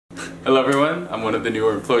Hello everyone, I'm one of the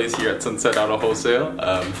newer employees here at Sunset Auto Wholesale.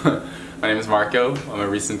 My name is Marco, I'm a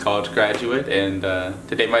recent college graduate, and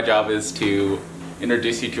today my job is to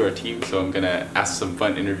introduce you to our team, so I'm going to ask some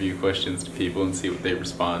fun interview questions to people and see what they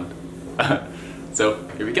respond. So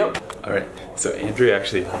here we go. Alright, so Andrew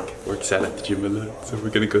actually works out at the gym a lot, so we're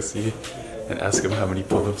going to go see and ask him how many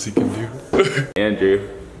pull-ups he can do. Andrew.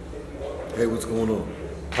 Hey, what's going on?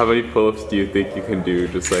 How many pull-ups do you think you can do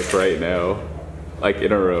just like right now? Like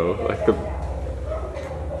in a row? Like the...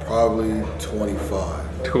 Probably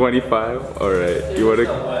 25. 25? Alright. You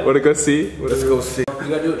wanna go see? Let's go see. You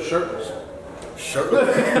gotta do it shirtless.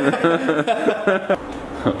 Shirtless?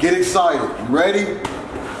 Get excited. You ready?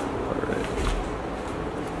 Alright.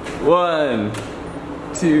 1,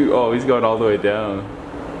 2, oh, he's going all the way down.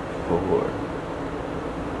 4.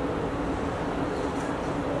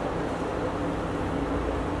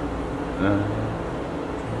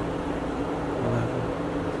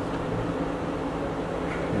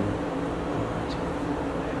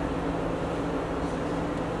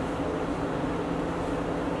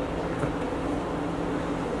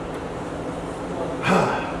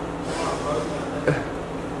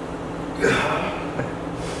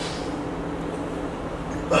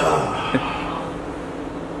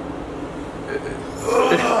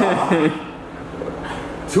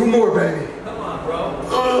 Two more, baby. Come on, bro.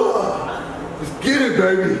 Let's get it,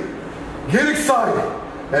 baby. Get excited.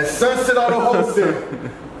 At Sunset Auto Wholesale.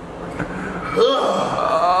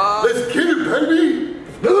 Let's get it, baby.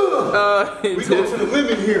 We go to the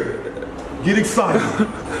limit here. Get excited.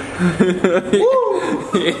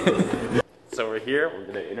 Woo. So we're here, we're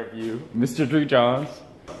gonna interview Mr. Drew Johns.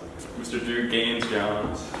 Mr. Drew Gaines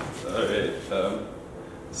Johns. Alright,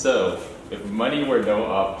 so if money were no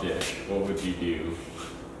object, what would you do?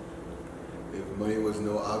 If money was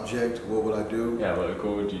no object, what would I do? Yeah, like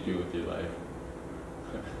what would you do with your life?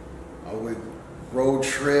 I would road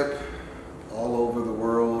trip all over the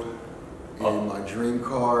world in my dream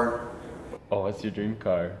car. Oh, what's your dream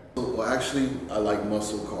car? Well, actually, I like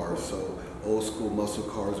muscle cars, so old school muscle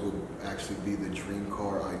cars would actually be the dream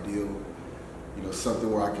car ideal. You know,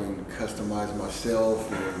 something where I can customize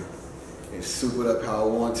myself and soup it up how I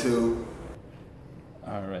want to.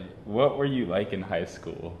 All right. What were you like in high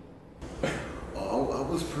school?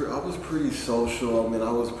 I was pretty social. I mean,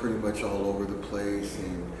 I was pretty much all over the place,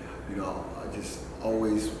 and you know, I just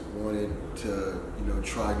always wanted to, you know,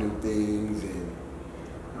 try new things, and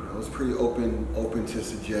you know, I was pretty open to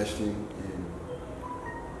suggestion, and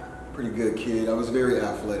pretty good kid. I was very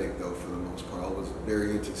athletic though, for the most part. I was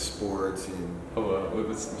very into sports and. Oh,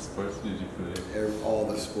 what sports did you play? All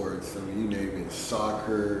the sports. I mean, you name it: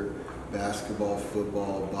 soccer, basketball,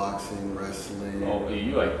 football, boxing, wrestling. Oh,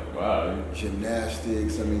 you like, wow.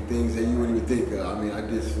 Gymnastics. I mean, things that you wouldn't even think of. I mean, I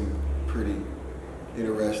did some pretty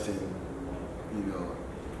interesting, you know,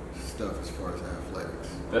 stuff as far as athletics.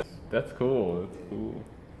 That's cool. That's cool.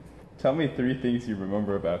 Tell me 3 things you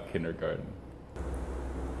remember about kindergarten.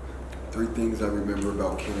 3 things I remember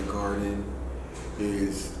about kindergarten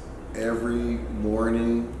is every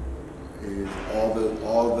morning is all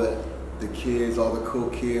the kids, all the cool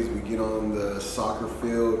kids, we get on the soccer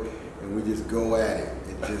field and we just go at it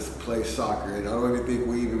and just play soccer. And I don't even think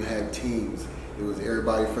we even had teams. It was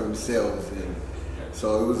everybody for themselves. And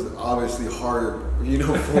so it was obviously harder, you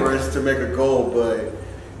know, for us to make a goal, but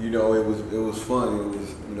you know, it was fun. It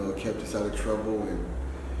was, you know, it kept us out of trouble, and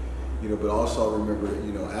you know, but also I remember,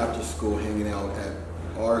 you know, after school hanging out at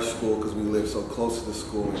our school because we lived so close to the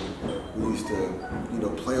school. We used to, you know,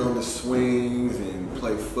 play on the swings and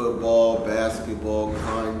play football, basketball,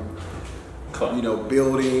 climb, you know,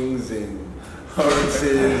 buildings and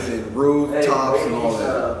fences and rooftops and all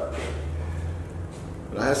that.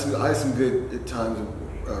 But I had some good times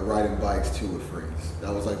riding bikes too with friends.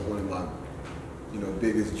 That was like one of my, you know,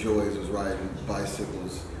 biggest joys was riding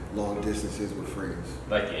bicycles long distances with friends.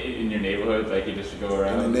 Like in your neighborhood, like you just go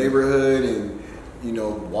around? In the neighborhood, and you know,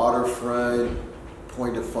 waterfront,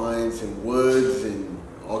 Point Defiance, and woods, and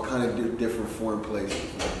all kind of different foreign places,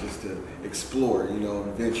 like just to explore, you know,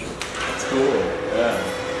 adventure. That's cool. Yeah.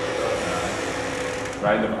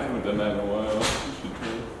 Riding the bike, I haven't done that in a while.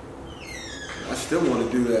 I still want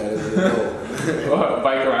to do that as an adult.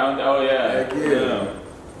 Bike around? Oh yeah. Heck yeah.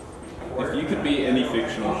 If you could be any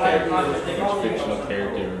fictional character, which fictional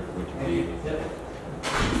character would you be?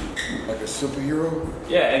 Like a superhero?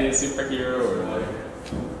 Yeah, any superhero or like...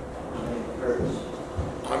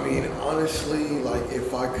 I mean, honestly, like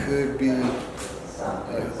if I could be a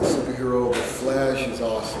superhero, the Flash is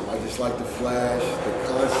awesome. I just like the Flash, the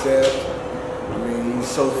concept. I mean, he's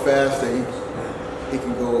so fast that he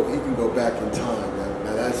can go back in time.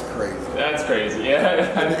 Now That's crazy. That's crazy,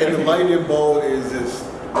 yeah. And the lightning bolt is just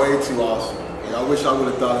way too awesome. Like, I wish I would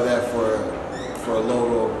have thought of that for a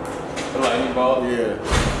logo. The lightning bolt? Yeah.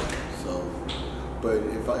 So, but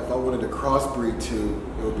if I wanted to crossbreed too,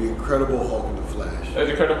 it would be Incredible Hulk and the Flash. That's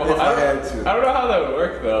Incredible If Hulk. I had to. I don't know how that would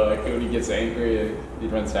work though. Like when he gets angry, he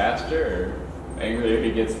runs faster, or angry if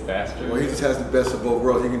he gets faster. Well, he just has the best of both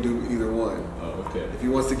worlds. He can do either one. Oh, okay. If he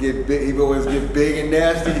wants to get big, he wants to get big and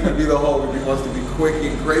nasty, he can be the Hulk. If he wants to be quick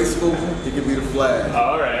and graceful, he can be the Flash.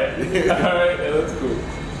 All right. All right. Yeah, that's cool.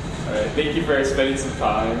 All right. Thank you for spending some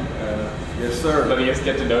time. Yes, sir. Letting us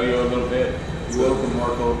get to know you a little bit. You're welcome,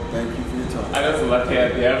 Marco. Thank you for your time. I know it's the left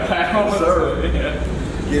hand, yeah. Yes, sir.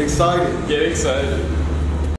 Yeah. Get excited. Get excited.